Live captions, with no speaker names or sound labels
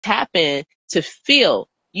tap in to feel.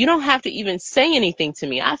 You don't have to even say anything to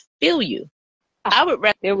me. I feel you. I would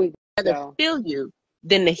There we rather go. feel you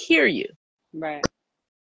than to hear you. Right.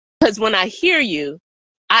 Because when I hear you,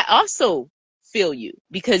 I also feel you,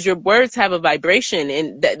 because your words have a vibration.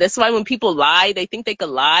 And that's why when people lie, they think they could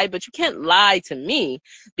lie, but you can't lie to me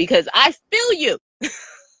because I feel you.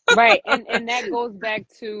 Right. And that goes back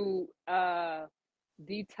to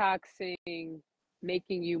detoxing,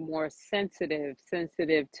 making you more sensitive.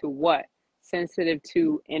 Sensitive to what? Sensitive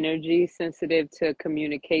to energy, sensitive to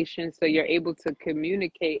communication. So you're able to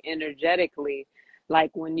communicate energetically.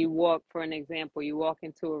 Like when you walk, for an example, you walk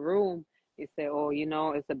into a room, you say, oh, you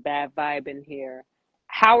know, it's a bad vibe in here.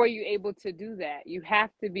 How are you able to do that? You have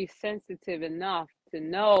to be sensitive enough to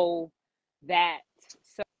know that.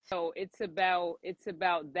 So it's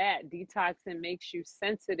about that. Detoxing makes you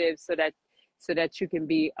sensitive so that you can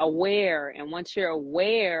be aware. And once you're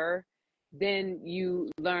aware, then you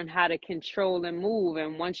learn how to control and move.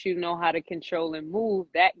 And once you know how to control and move,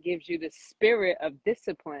 that gives you the spirit of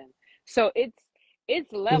discipline. So it's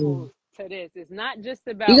Mm. levels to this. It's not just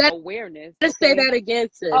You about got awareness, to say okay? that again,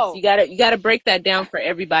 sis. Oh, You got to break that down for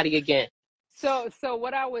everybody again. so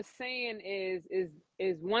what I was saying is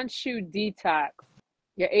once you detox,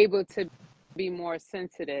 you're able to be more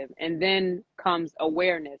sensitive, and then comes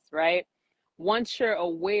awareness, right? Once you're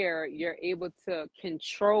aware, you're able to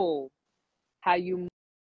control how you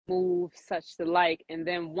move, such the like. And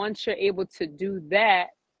then once you're able to do that,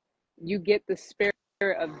 you get the spirit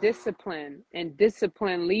of discipline, and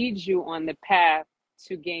discipline leads you on the path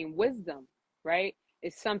to gain wisdom, right?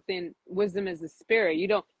 It's something, wisdom is a spirit. You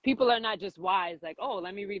don't, people are not just wise, like, oh,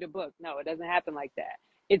 let me read a book. No, it doesn't happen like that.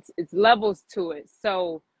 It's levels to it.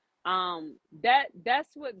 So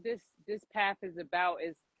that's what this path is about,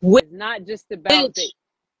 Which, is not just about the,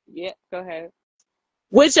 yeah, go ahead.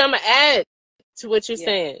 which I'm gonna add to what you're Yeah.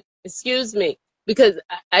 saying. Excuse me, because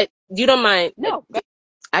I you don't mind. No,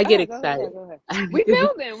 I go get ahead, go ahead, go excited. ahead, go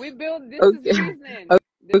ahead. We building. This is Okay, reasoning.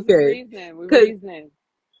 This is okay. reasoning. We're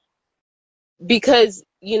Because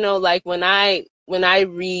reasoning. like when I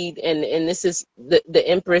read, and this is the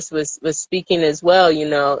Empress was speaking as well.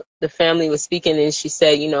 The family was speaking, and she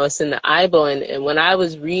said, it's in the Bible. And when I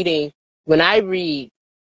was reading, when I read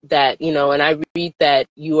that, and I read that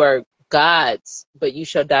you are gods, but you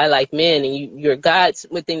shall die like men, and you're gods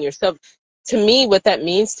within yourself. To me, what that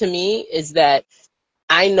means to me is that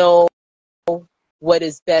I know what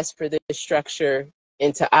is best for the structure,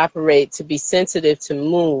 and to operate, to be sensitive, to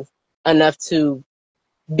move enough to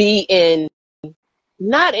be in,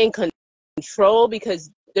 not in control, because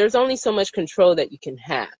there's only so much control that you can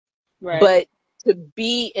have, Right. but to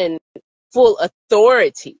be in full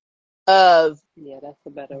authority of Yeah, that's a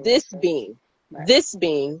better this word. being, Right. this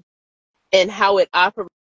being, and how it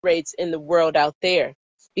operates in the world out there.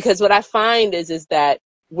 Because what I find is that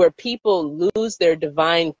where people lose their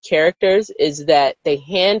divine characters is that they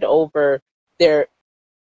hand over their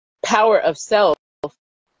power of self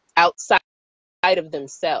outside of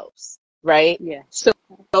themselves, right? Yeah.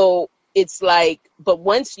 So it's like, but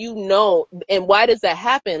once you know, and why does that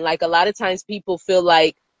happen? Like a lot of times people feel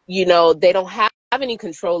like, they don't have any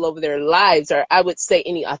control over their lives, or I would say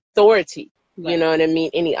any authority, you Right. know what I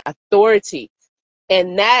mean? Any authority.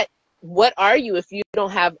 And that, what are you if you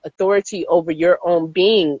don't have authority over your own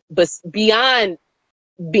being, but beyond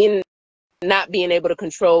being, not being able to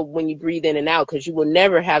control when you breathe in and out, because you will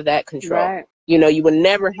never have that control. Right. You will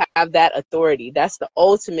never have that authority. That's the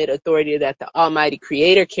ultimate authority that the Almighty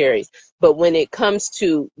Creator carries. But when it comes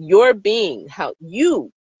to your being,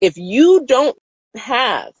 if you don't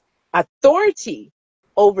have authority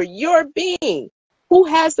over your being, who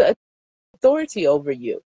has the authority over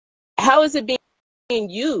you? How is it being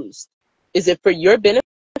used? Is it for your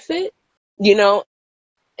benefit? You know,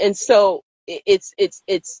 and so it's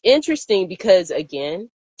interesting because, again,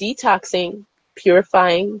 detoxing,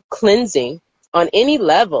 purifying, cleansing on any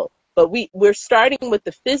level, but we're starting with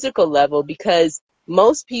the physical level because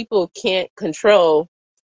most people can't control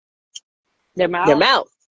Their their mouth.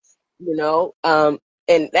 mouth,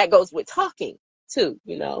 and that goes with talking too,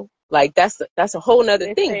 like that's a whole nother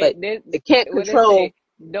They thing, say but they they can't what they control say,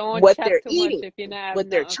 don't what chat they're too much eating, if you not have what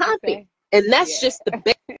they're nothing to chomping. say. And that's Yeah. just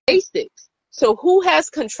the basics. So who has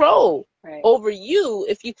control Right. over you?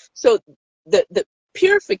 So the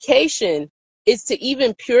purification is to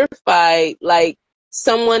even purify, like,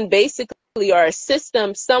 someone basically, or a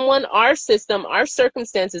system, our system, our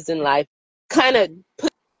circumstances in life, kind of Mhm.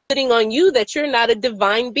 putting on you that you're not a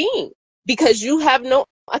divine being, because you have no,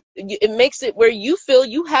 it makes it where you feel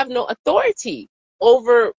you have no authority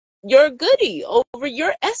over your goodie, over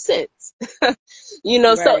your essence. So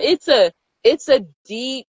Right. it's a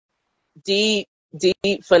deep deep,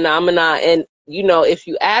 deep phenomena. And, you know, if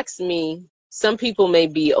you ask me, some people may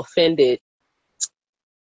be offended,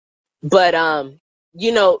 but,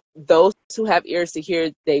 you know, those who have ears to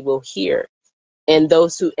hear, they will hear. And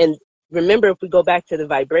those who, and remember, if we go back to the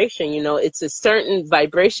vibration, you know, it's a certain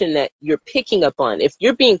vibration that you're picking up on. If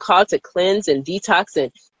you're being called to cleanse and detox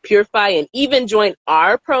and purify and even join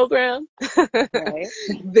our program, Right.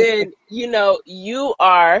 then, you know, you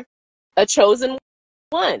are a chosen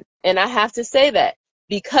one. And I have to say that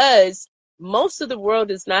because most of the world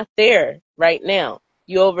is not there right now.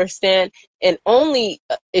 You understand? And only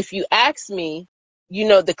if you ask me, you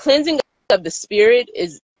know, the cleansing of the spirit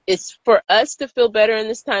is, it's for us to feel better in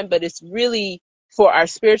this time, but it's really for our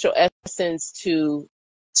spiritual essence to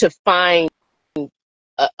find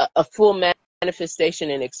a full manifestation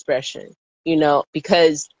and expression, you know,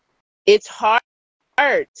 because it's hard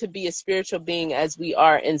to be a spiritual being as we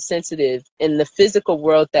are insensitive in the physical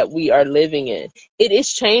world that we are living in. It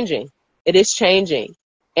is changing. It is changing.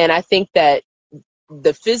 And I think that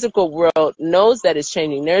the physical world knows that it's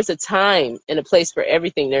changing. There's a time and a place for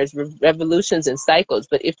everything. There's revolutions and cycles.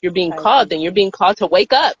 But if you're being I called, then you're agree. being called to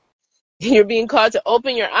wake up. You're being called to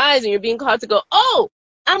open your eyes, and you're being called to go, oh,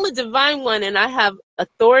 I'm a divine one and I have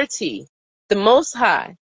authority. The Most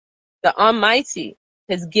High, the Almighty,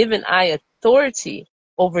 has given I authority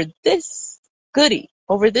over this goody,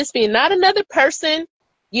 over this being, not another person,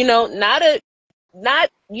 you know, not,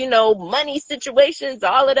 you know, money situations,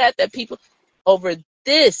 all of that, that people, over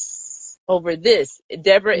over this.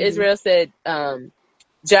 Deborah Hmm. Israel said,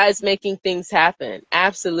 Jah is making things happen.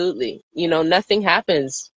 Absolutely. You know, nothing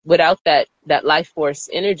happens without that life force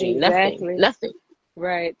energy. Nothing, Exactly. nothing,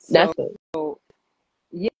 Right. So nothing.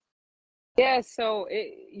 yeah, yeah. So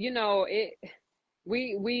it, you know, it,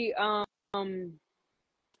 we,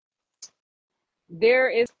 there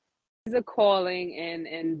is a calling,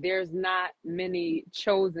 and there's not many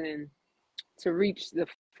chosen to reach the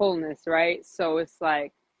fullness, right? So it's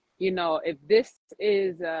like, you know, if this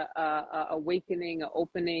is a awakening, a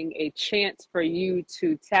opening, a chance for you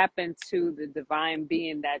to tap into the divine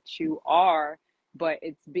being that you are, but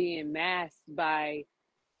it's being masked by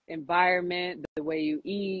environment, the way you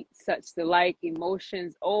eat, such the like,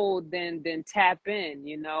 emotions, oh, then tap in.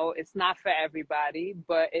 You know, it's not for everybody,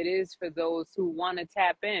 but it is for those who want to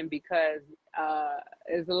tap in, because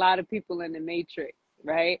there's a lot of people in the matrix,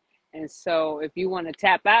 right? And so if you want to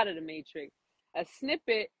tap out of the matrix, a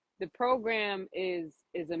snippet, the program is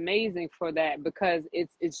amazing for that, because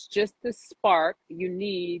it's just the spark you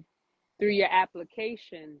need through your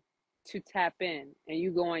application to tap in, and you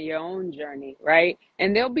go on your own journey, right?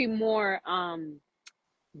 And there'll be more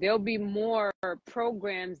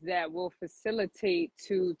programs that will facilitate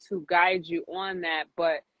to guide you on that.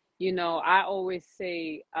 But you know, I always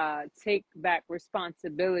say, take back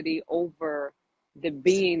responsibility over the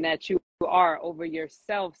being that you are, over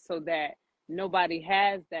yourself, so that nobody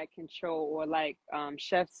has that control, or like,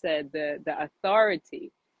 Chef said, the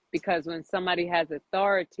authority. Because when somebody has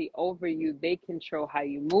authority over you, they control how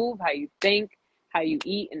you move, how you think, how you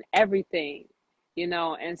eat, and everything, you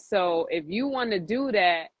know. And so if you want to do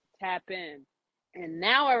that, tap in. And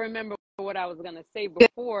now I remember what I was going to say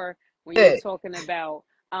before, when you were Good. talking about,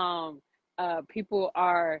 um people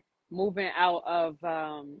are moving out of,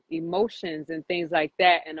 emotions and things like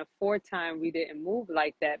that. And aforetime we didn't move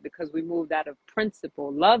like that, because we moved out of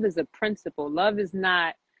principle. Love is a principle. Love is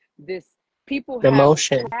not this, people have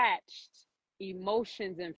Emotion. attached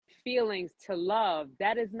emotions and feelings to love.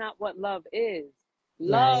 That is not what love is. Right.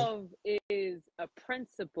 Love is a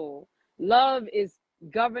principle. Love is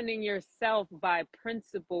governing yourself by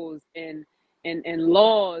principles and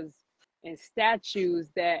laws and statutes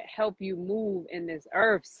that help you move in this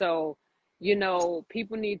earth. So, you know,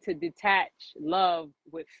 people need to detach love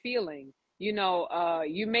with feeling. You know,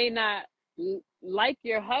 you may not like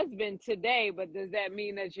your husband today, but does that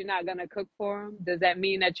mean that you're not going to cook for him? Does that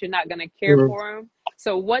mean that you're not going to care Mhm. for him?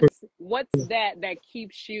 So what's that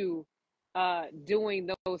keeps you doing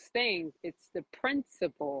those things? It's the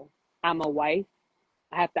principle. I'm a wife.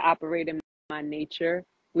 I have to operate in my nature.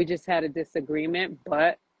 We just had a disagreement,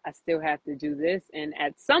 but I still have to do this. And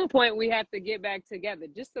at some point we have to get back together.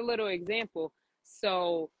 Just a little example.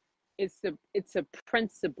 So it's a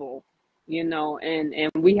principle, you know,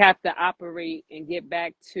 and we have to operate and get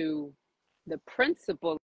back to the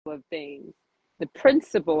principle of things. The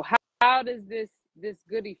principle. How does this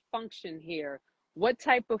goodie function here? What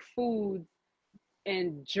type of food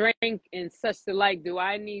and drink and such the like do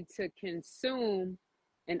I need to consume,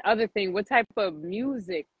 and other thing, what type of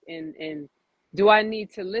music and do I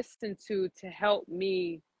need to listen to help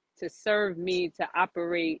me, to serve me, to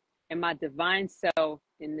operate in my divine self,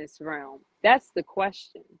 in this realm? That's the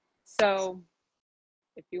question. So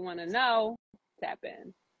if you want to know, tap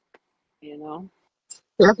in, you know?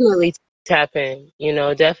 Definitely tap in,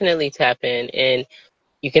 definitely tap in. And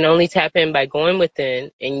you can only tap in by going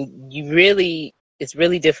within. And it's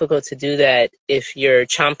really difficult to do that if your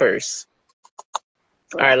chompers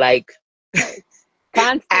are Right, like right.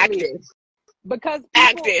 Constantly. active, Because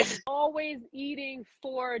people active. always eating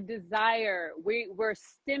for desire. We're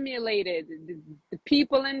stimulated. The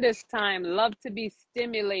people in this time love to be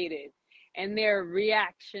stimulated, and they're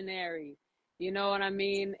reactionary. You know what I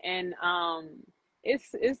mean? And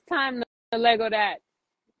it's time to Lego that.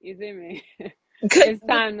 You see me? Because It's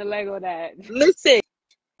time to Lego that. listen,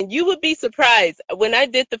 you would be surprised when I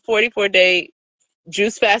did the 44-day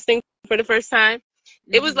juice fasting for the first time.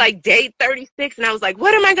 It was Hmm. like day 36, and I was like,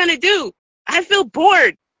 what am I going to do? I feel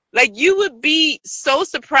bored. Like, you would be so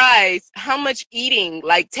surprised how much eating,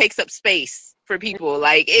 like, takes up space for people.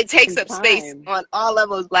 Like, it takes And up space time. on all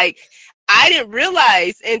levels. Like, I didn't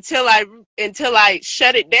realize until I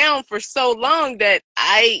shut it down for so long that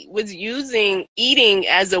I was using eating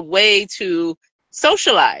as a way to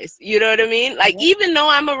socialize. You know what I mean? Like, Yep. even though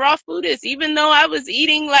I'm a raw foodist, even though I was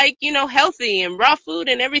eating like, healthy and raw food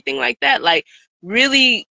and everything like that, like,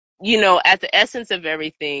 really, at the essence of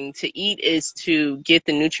everything, to eat is to get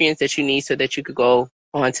the nutrients that you need so that you could go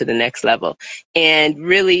on to the next level. And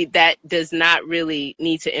really, that does not really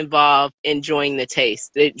need to involve enjoying the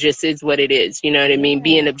taste. It just is what it is. You know what I mean?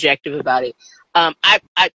 Being Yeah. objective about it.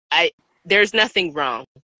 I there's nothing wrong.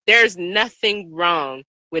 There's nothing wrong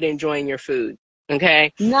with enjoying your food.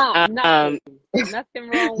 Okay. Nothing. Nothing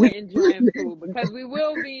wrong with enjoying food, because we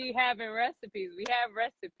will be having recipes. We have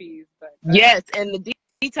recipes, but Yes, and the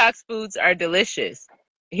detox foods are delicious.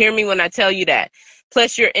 Hear me when I tell you that.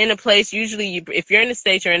 Plus, you're in a place. Usually, if you're in the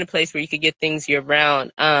States, you're in a place where you could get things year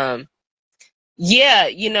round. Yeah,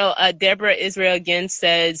 Deborah Israel again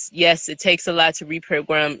says yes. It takes a lot to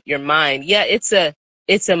reprogram your mind. Yeah, it's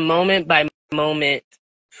a moment by moment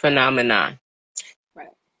phenomenon. right.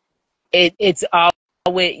 It's always,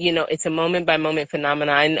 it's a moment by moment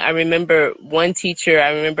phenomenon. I remember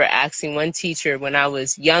asking one teacher when I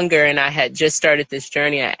was younger and I had just started this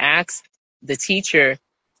journey. I asked the teacher,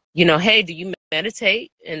 hey, do you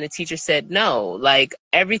meditate? And the teacher said, no, like,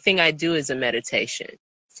 everything I do is a meditation.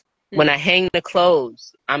 When Hmm. I hang the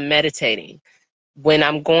clothes, I'm meditating. When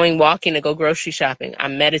I'm going walking to go grocery shopping,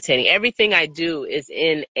 I'm meditating. Everything I do is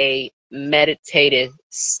in a meditative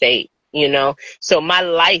state. So my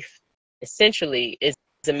life essentially is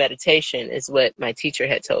a meditation, is what my teacher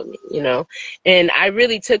had told me. And I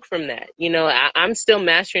really took from that. I'm still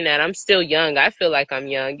mastering that. I'm still young. I feel like I'm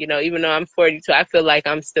young, even though I'm 42, I feel like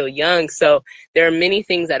I'm still young. So there are many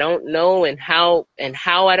things I don't know, and how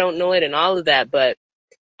I don't know it and all of that. But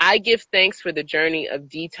I give thanks for the journey of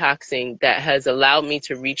detoxing that has allowed me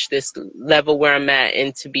to reach this level where I'm at,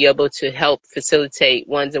 and to be able to help facilitate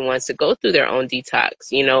ones and ones to go through their own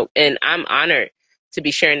detox, and I'm honored to be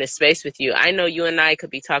sharing this space with you. I know you and I could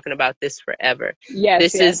be talking about this forever. Yes,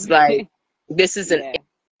 This yes. is like, this is an Yeah.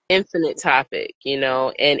 infinite topic,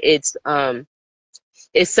 and it's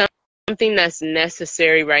something that's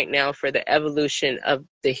necessary right now for the evolution of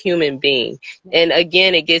the human being. And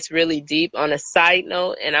again, it gets really deep. On a side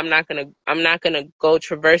note, and I'm not gonna go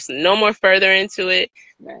traverse no more further into it,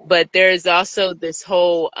 Right. but there is also this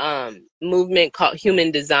whole movement called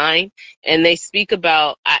human design, and they speak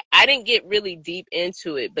about, I didn't get really deep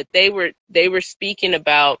into it, but they were speaking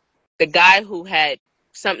about the guy who had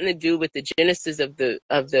something to do with the genesis of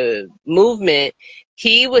the movement.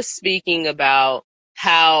 He was speaking about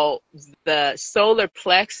how the solar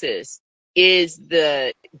plexus is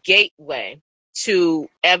the gateway to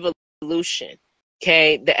evolution.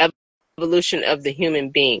 Okay, the evolution of the human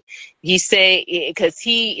being. He say, because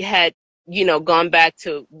he had gone back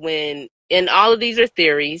to when, and all of these are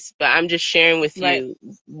theories, but I'm just sharing with Right. you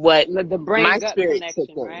what The my brain gut spirit took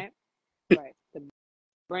connection, in. right? Right. The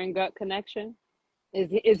brain gut connection.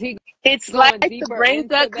 Is he It's like going the deeper brain into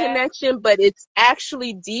gut that? connection, but it's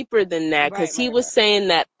actually deeper than that, because Right, he right, was right. saying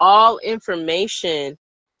that all information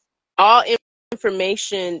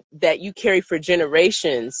that you carry for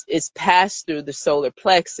generations is passed through the solar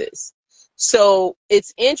plexus. So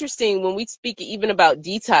it's interesting when we speak even about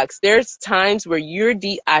detox. There's times where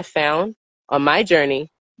I found on my journey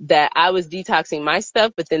that I was detoxing my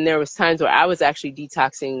stuff, but then there was times where I was actually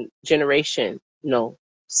detoxing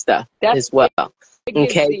stuff That's as well. it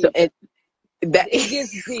gets Okay, so deep. that It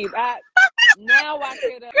gets deep. I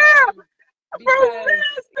could girl, for because real,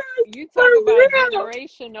 sis, you for talk about real.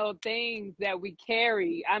 generational things that we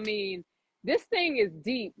carry. I mean, this thing is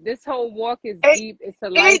deep. This whole walk is It, deep. It's a it,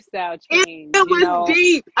 lifestyle it, change, it you was know.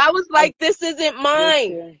 deep. I was I like, this isn't get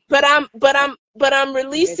mine, you. I, but I'm I get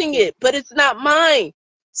releasing you. it, but it's not mine.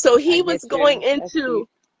 So I he was get going you. That's into deep.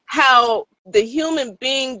 how the human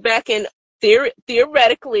being back in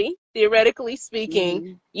theoretically speaking,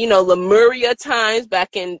 Mm-hmm. you know, Lemuria times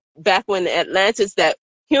back when Atlantis, that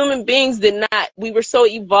human beings did not, we were so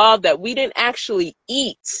evolved that we didn't actually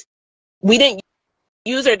eat. We didn't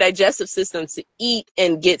use our digestive systems to eat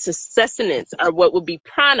and get to sustenance, or what would be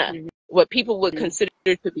prana, Mm-hmm. what people would consider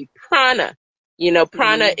to be prana. You know,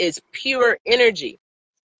 prana Mm-hmm. is pure energy.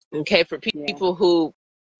 Okay, for Yeah. people who,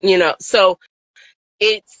 you know, so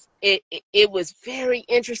it was very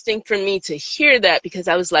interesting for me to hear that, because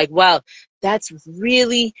I was like, wow, that's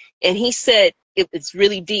really, and he said it's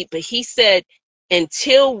really deep, but he said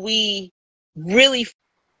until we really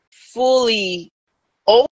fully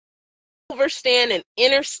overstand and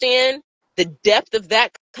understand the depth of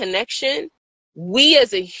that connection, we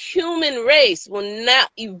as a human race will not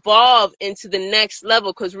evolve into the next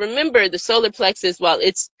level. Because remember, the solar plexus, while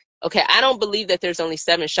it's okay, I don't believe that there's only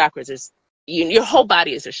 7 chakras. There's, your whole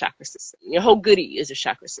body is a chakra system. Your whole goody is a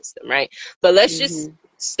chakra system, right? But let's just Mm-hmm.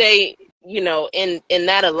 stay, you know, in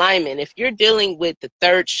that alignment. If you're dealing with the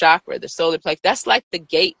 3rd chakra, the solar plexus, that's like the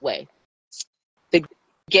gateway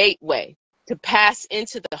to pass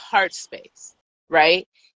into the heart space, right?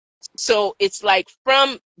 So it's like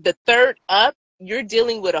from the 3rd up, you're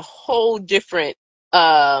dealing with a whole different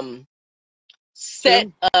um, set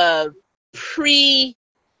True. of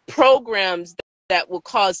pre-programs that will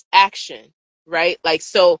cause action, right? Like,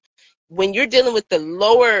 so when you're dealing with the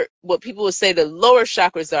lower, what people would say the lower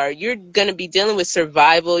chakras are, you're going to be dealing with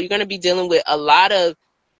survival. You're going to be dealing with a lot of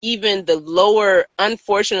even the lower,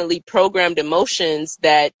 unfortunately programmed emotions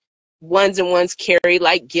that ones and ones carry,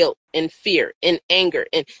 like guilt and fear and anger.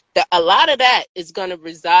 And a lot of that is going to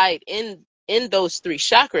reside in those 3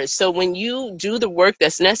 chakras. So when you do the work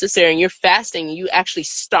that's necessary and you're fasting, you actually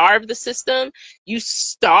starve the system, you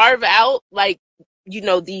starve out, like, you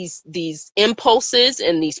know, these impulses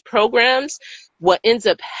and these programs. What ends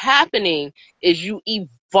up happening is you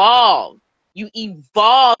evolve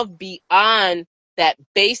beyond that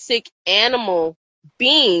basic animal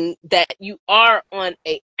being that you are on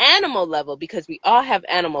a animal level, because we all have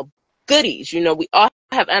animal goodies. You know, we all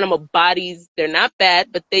have animal bodies. They're not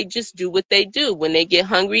bad, but they just do what they do. When they get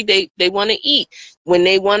hungry, they want to eat. When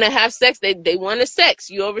they want to have sex, they want to sex.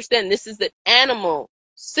 You understand? This is the animal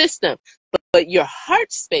system. But your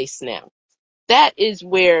heart space now, that is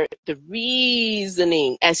where the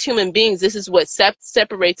reasoning, as human beings, this is what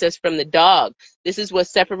separates us from the dog. This is what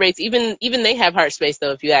separates, even they have heart space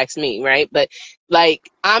though, if you ask me, right? But like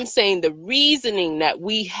I'm saying, the reasoning that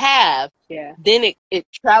we have, Yeah. then it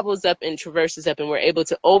travels up and traverses up, and we're able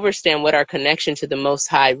to understand what our connection to the Most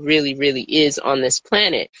High really, really is on this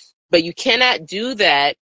planet. But you cannot do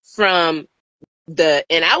that from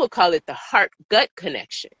and I would call it the heart gut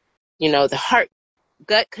connection. You know, the heart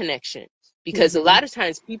gut connection, because a Mm-hmm. lot of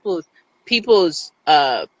times people's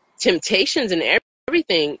temptations and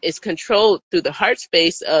everything is controlled through the heart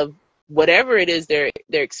space of whatever it is they're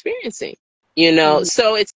experiencing, you know.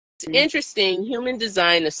 So it's Mm-hmm. interesting, human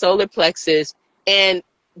design, the solar plexus, and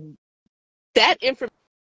that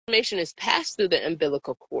information is passed through the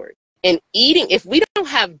umbilical cord. And eating, if we don't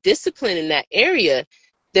have discipline in that area,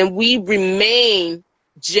 then we remain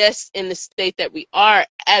just in the state that we are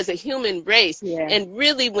as a human race. Yeah. And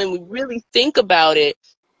really, when we really think about it,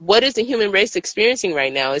 what is the human race experiencing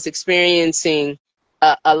right now? Is experiencing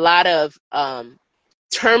a lot of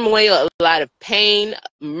turmoil, a lot of pain,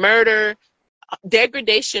 murder,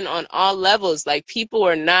 degradation on all levels. Like, people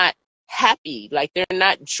are not happy, like they're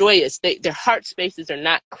not joyous, their heart spaces are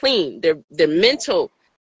not clean, their Right. mental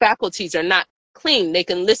faculties are not clean. They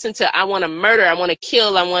can listen to, I want to murder, I want to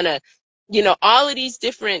kill, I want to, you know, all of these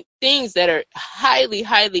different things that are highly,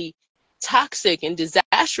 highly toxic and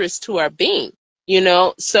disastrous to our being, you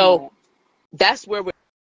know. So Right. that's where we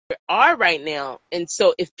are right now. And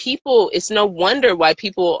so if people, it's no wonder why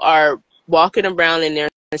people are walking around and they're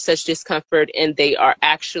in such discomfort, and they are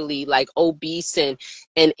actually like obese, and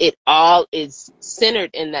it all is centered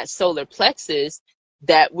in that solar plexus,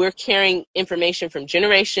 that we're carrying information from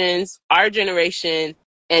generations, our generation,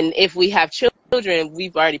 and if we have children,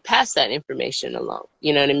 we've already passed that information along.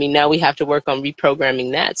 You know what I mean? Now we have to work on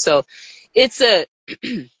reprogramming that. So it's a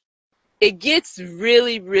it gets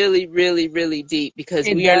really, really, really, really deep, because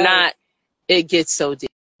It we are does. not, it gets so deep.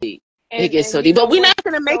 It gets And so you deep. But know we're what's not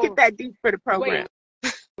going to make it so, that deep for the wait, program.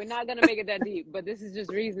 we're not gonna make it that deep, but this is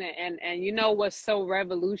just reasoning. And you know what's so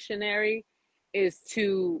revolutionary is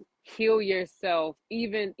to heal yourself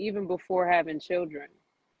even before having children,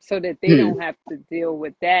 so that they don't have to deal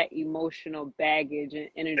with that emotional baggage and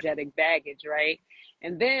energetic baggage, right?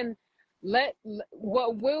 And then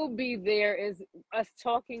what will be there is us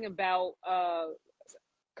talking about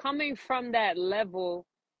coming from that level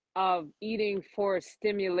of eating for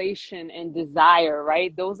stimulation and desire,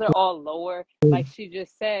 right? Those are all lower, like she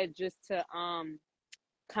just said, just to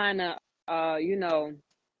kind of you know,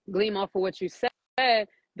 gleam off of what you said.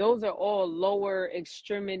 Those are all lower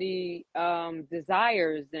extremity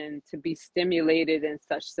desires, and to be stimulated and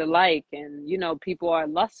such the like. And you know, people are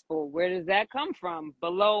lustful. Where does that come from?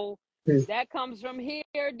 Below. That comes from here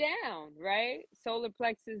down, right? Solar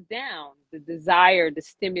plexus down. The desire, the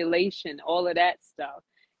stimulation, all of that stuff.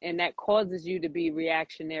 And that causes you to be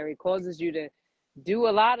reactionary, causes you to do a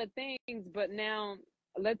lot of things. But now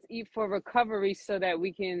let's eat for recovery, so that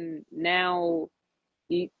we can now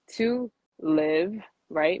eat to live,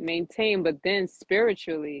 right? Maintain, but then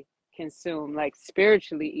spiritually consume, like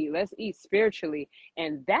spiritually eat. Let's eat spiritually.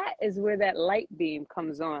 And that is where that light beam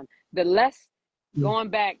comes on. The less, going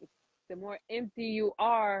back, the more empty you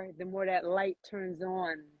are, the more that light turns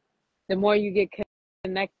on. The more you get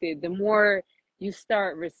connected, the more you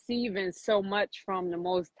start receiving so much from the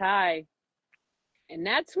Most High. And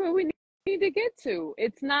that's where we need to get to.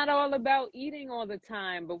 It's not all about eating all the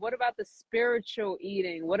time, but what about the spiritual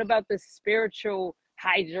eating? What about the spiritual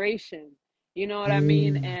hydration? You know what I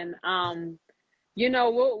mean? And you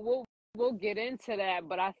know, we'll get into that,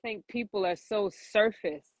 but I think people are so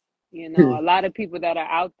surface. You know, a lot of people that are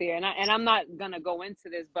out there, and I'm not gonna go into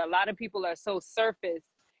this, but a lot of people are so surface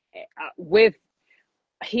with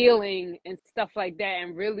healing and stuff like that,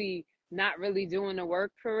 and really not really doing the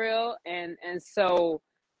work for real. And so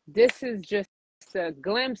this is just a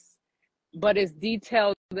glimpse, but it's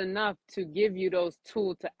detailed enough to give you those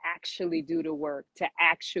tools to actually do the work, to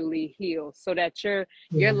actually heal, so that your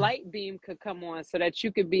light beam could come on, so that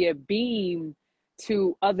you could be a beam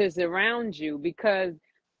to others around you. Because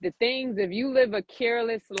the things, if you live a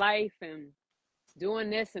careless life and doing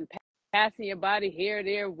this and passing your body here,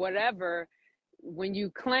 there, whatever, when you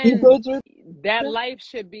cleanse, that life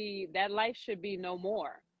should be no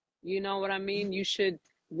more. You know what I mean? You should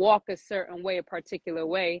walk a certain way, a particular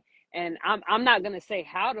way. And I'm not gonna say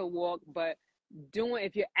how to walk, but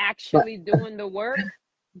if you're actually doing the work,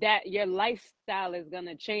 that your lifestyle is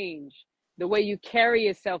gonna change. The way you carry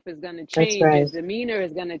yourself is gonna change. Your demeanor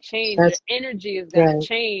is gonna change. Your energy is gonna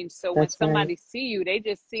change. So when somebody see you, they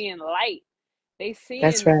just seeing light. They seeing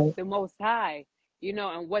the Most High, you know,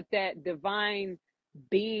 and what that divine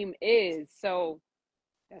beam is. So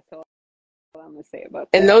that's all I'm gonna say about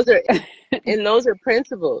And that. those are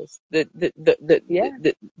principles.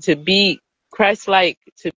 To be Christ-like,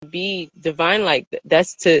 to be divine-like,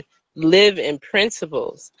 that's to live in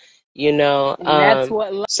principles. You know, And that's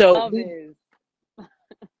what so love is.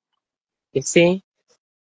 you see,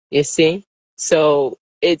 so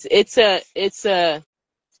it's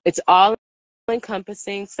all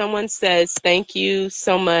encompassing. Someone says thank you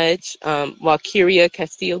so much. Walkiria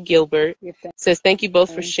Castillo Gilbert says thank you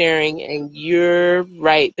both for sharing, and you're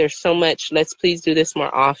right, there's so much. Let's please do this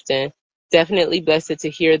more often. Definitely blessed to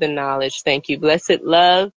hear the knowledge. Thank you. Blessed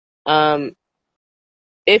love.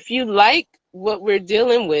 If you like what we're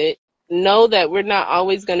dealing with, know that we're not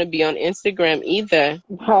always going to be on Instagram either.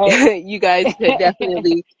 Right. You guys could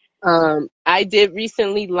definitely, I did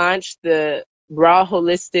recently launch the Raw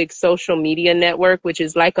Holistic Social Media Network, which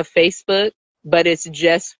is like a Facebook, but it's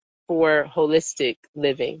just for holistic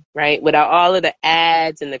living, right? Without all of the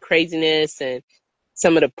ads and the craziness and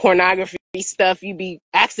some of the pornography stuff you be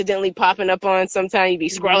accidentally popping up on. Sometimes you be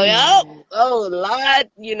scrolling, oh, Lord,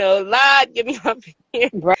 Lord, get me up here,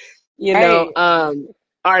 Right.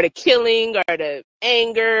 or the killing or the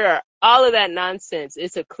anger or all of that nonsense.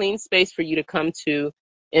 It's a clean space for you to come to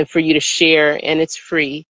and for you to share, and it's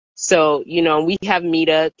free. So, we have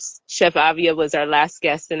meetups. Chef Aviyah was our last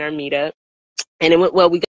guest in our meetup, and it went well.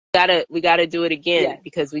 We gotta do it again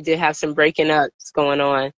because we did have some breaking ups going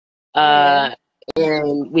on.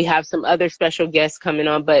 And we have some other special guests coming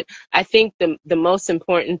on. But I think the most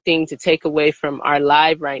important thing to take away from our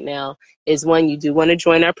live right now is, one, you do want to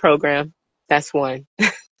join our program. That's one.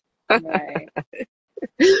 Right.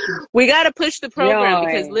 We got to push the program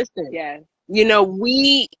because, listen,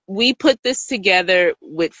 we put this together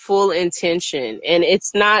with full intention. And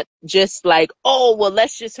it's not just like, oh, well,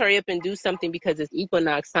 let's just hurry up and do something because it's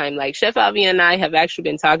equinox time. Like Chef Aviyah and I have actually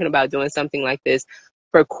been talking about doing something like this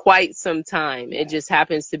for quite some time. It just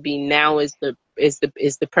happens to be now is the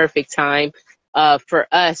perfect time for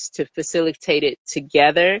us to facilitate it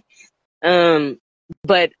together.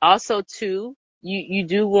 But also too, you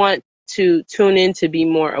do want to tune in to be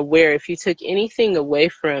more aware. If you took anything away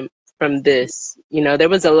from this, there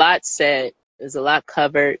was a lot said, there's a lot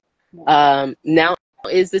covered. Now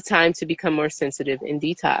is the time to become more sensitive and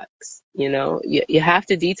detox. You have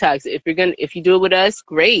to detox. If you do it with us,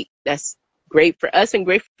 great. That's great for us and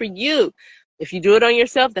great for you. If you do it on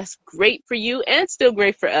yourself, that's great for you and still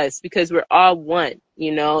great for us, because we're all one.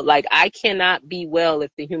 Like, I cannot be well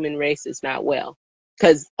if the human race is not well,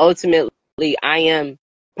 because ultimately I am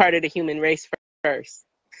part of the human race first.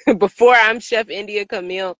 Before I'm Chef India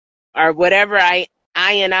Camille or whatever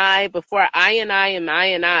before I am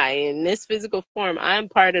I in this physical form, I'm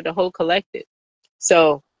part of the whole collective.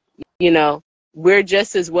 So, you know, we're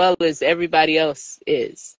just as well as everybody else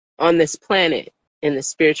is on this planet in the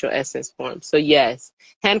spiritual essence form. So yes,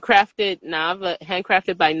 handcrafted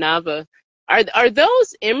by Nava. Are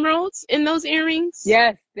those emeralds in those earrings?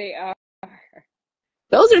 Yes, they are.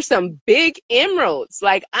 Those are some big emeralds.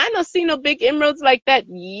 Like, I don't see no big emeralds like that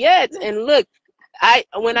yet. And look, I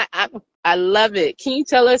love it. Can you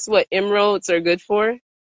tell us what emeralds are good for?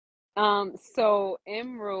 So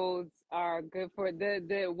emeralds are good for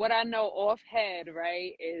the what I know off head,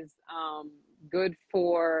 right, is good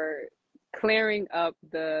for clearing up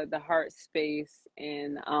the heart space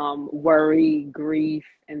and worry, grief,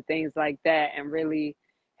 and things like that, and really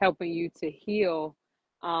helping you to heal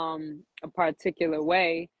a particular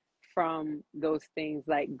way from those things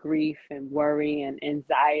like grief and worry and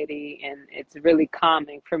anxiety, and it's really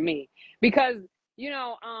calming for me because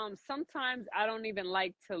sometimes I don't even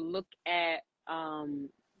like to look at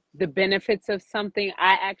the benefits of something.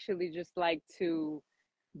 I actually just like to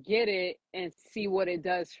get it and see what it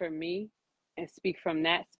does for me and speak from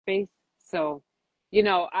that space. So, you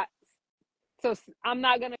know, I I'm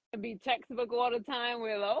not gonna be textbook all the time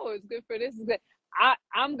with, oh, it's good for this. Is good.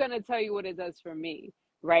 I'm gonna tell you what it does for me,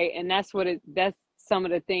 right? And that's some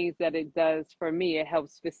of the things that it does for me. It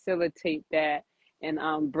helps facilitate that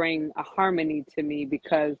and bring a harmony to me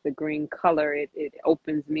because the green color it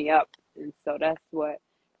opens me up, and so that's what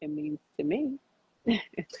it means to me.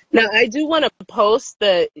 Now, I do want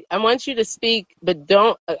to I want you to speak, but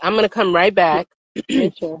I'm going to come right back Yeah,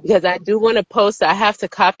 sure. because I do want to post, I have to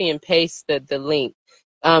copy and paste the link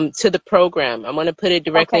to the program. I want to put it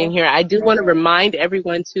directly in Okay. here. I do want to remind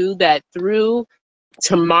everyone too that through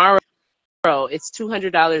tomorrow, it's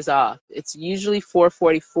 $200 off. It's usually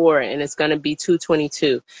 $444 and it's going to be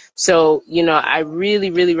 $222. So, I really,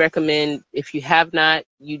 really recommend, if you have not,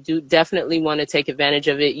 you do definitely want to take advantage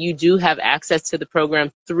of it. You do have access to the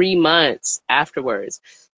program 3 months afterwards.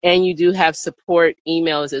 And you do have support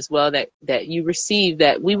emails as well that you receive,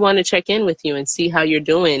 that we want to check in with you and see how you're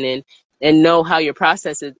doing and know how your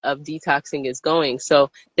process of detoxing is going. So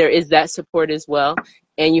there is that support as well,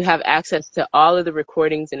 and you have access to all of the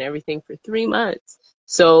recordings and everything for 3 months.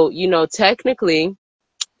 So, technically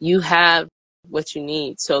you have what you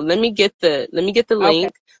need. So let me get the Okay.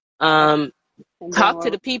 link. And then Talk to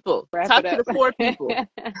we'll the people. wrap it Talk to up. the 4 people.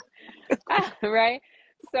 Right?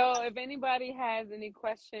 So if anybody has any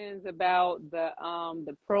questions about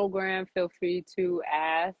the program, feel free to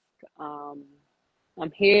ask. Um,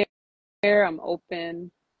 I'm here. I'm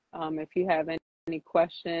open. If you have any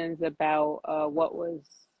questions about what was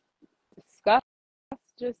discussed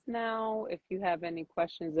just now, if you have any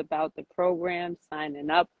questions about the program,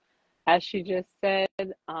 signing up, as she just said,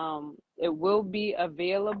 it will be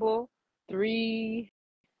available 3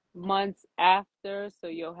 months after, so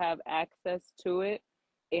you'll have access to it,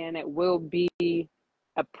 and it will be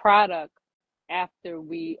a product after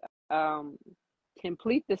we um,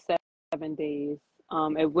 complete the 7 days.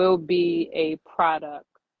 It will be a product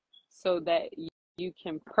so that you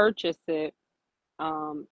can purchase it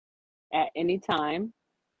um, at any time,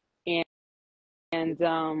 and, and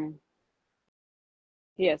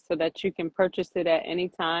yeah, so that you can purchase it at any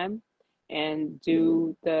time and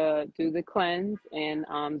do the cleanse, and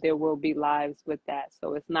there will be lives with that.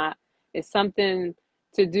 So it's something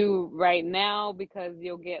to do right now because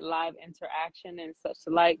you'll get live interaction and such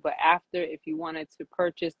like. But after, if you wanted to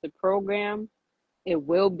purchase the program, it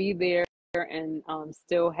will be there and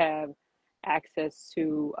still have access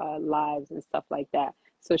to lives and stuff like that.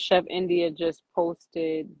 So Chef India just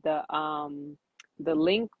posted the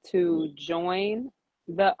link to join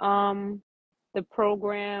the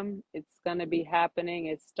program. It's going to be happening.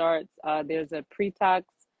 It starts there's a pre-tox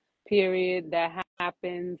period that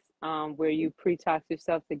happens where you pre-tox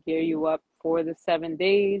yourself to gear you up for the 7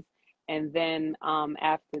 days, and then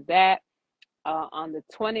after that on the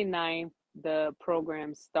 29th, the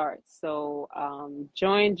program starts. So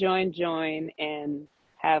join, and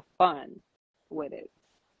have fun with it.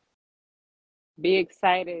 Be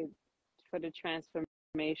excited for the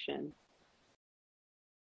transformation.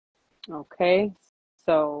 Okay,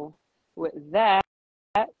 so with that,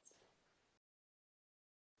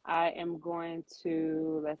 I am going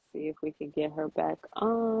to, let's see if we can get her back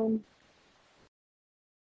on.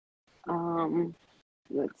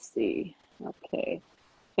 Let's see. Okay.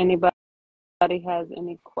 Anybody has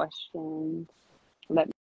any questions, let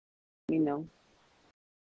me know.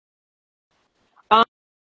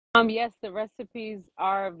 Yes, the recipes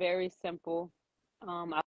are very simple.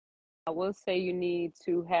 I will say you need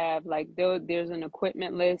to have like there's an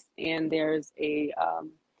equipment list and there's a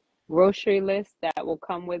grocery list that will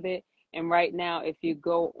come with it. And right now, if you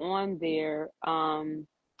go on there,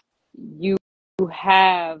 you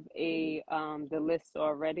have the list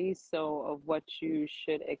already, so of what you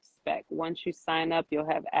should expect. Once you sign up, you'll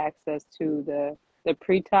have access to the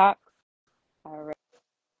pre-talks. All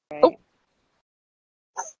right.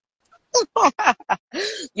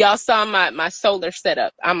 Y'all saw my solar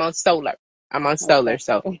setup. I'm on solar. Okay.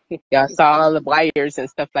 So y'all saw all the wires and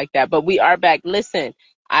stuff like that. But we are back. Listen,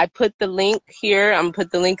 I put the link here. I'm gonna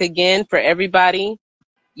put the link again for everybody.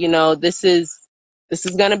 You know, this is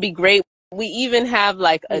gonna be great. We even have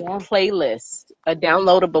like a Yeah. playlist, a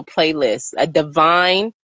downloadable playlist, a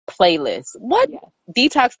divine playlist. What Yes.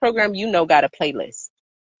 detox program got a playlist?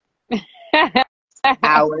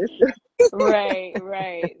 Ours.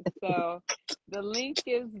 Right. So the link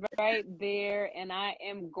is right there, and I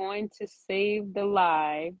am going to save the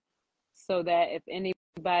live so that if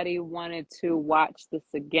anybody wanted to watch this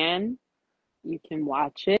again, you can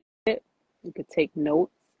watch it. You could take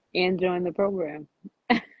notes and join the program.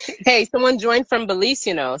 Hey, someone joined from Belize,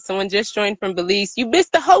 Someone just joined from Belize. You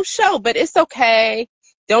missed the whole show, but it's okay.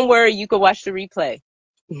 Don't worry, you can watch the replay.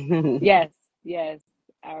 Yes.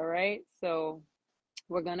 All right. So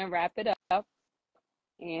we're gonna wrap it up,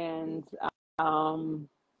 and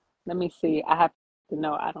let me see. I have to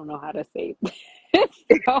know. I don't know how to say it.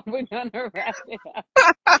 So we're gonna wrap it up.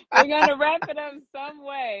 We're gonna wrap it up some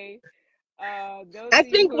way. Those I of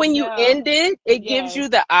you think who when you know, end it, it gives yes. you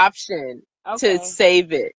the option to Okay.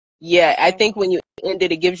 save it. Yeah, I Okay. think when you end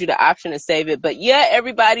it, it gives you the option to save it. But yeah,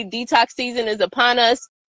 everybody, detox season is upon us.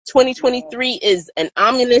 Yes. 2023 is an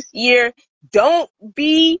ominous year. Don't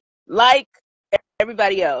be like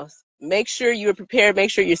everybody else. Make sure you're prepared. Make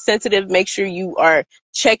sure you're sensitive. Make sure you are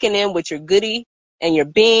checking in with your goodie and your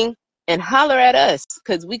being, and holler at us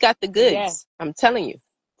because we got the Yes. goods. I'm telling you.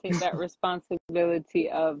 Take that responsibility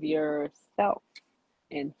of yourself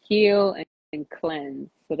and heal and cleanse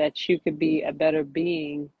so that you could be a better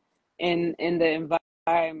being in the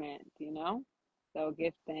environment, So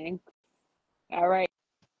give thanks. All right,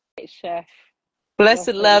 chef. Blessed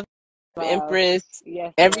Blessed love, love. Empress.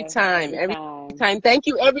 Yes, Every yes, time, every every time. time. Thank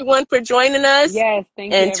you, everyone, for joining us. Yes,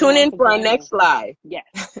 thank you And tune everyone in for for our joining. next live.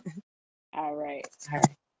 Yes. All right.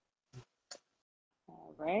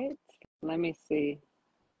 All right. Let me see.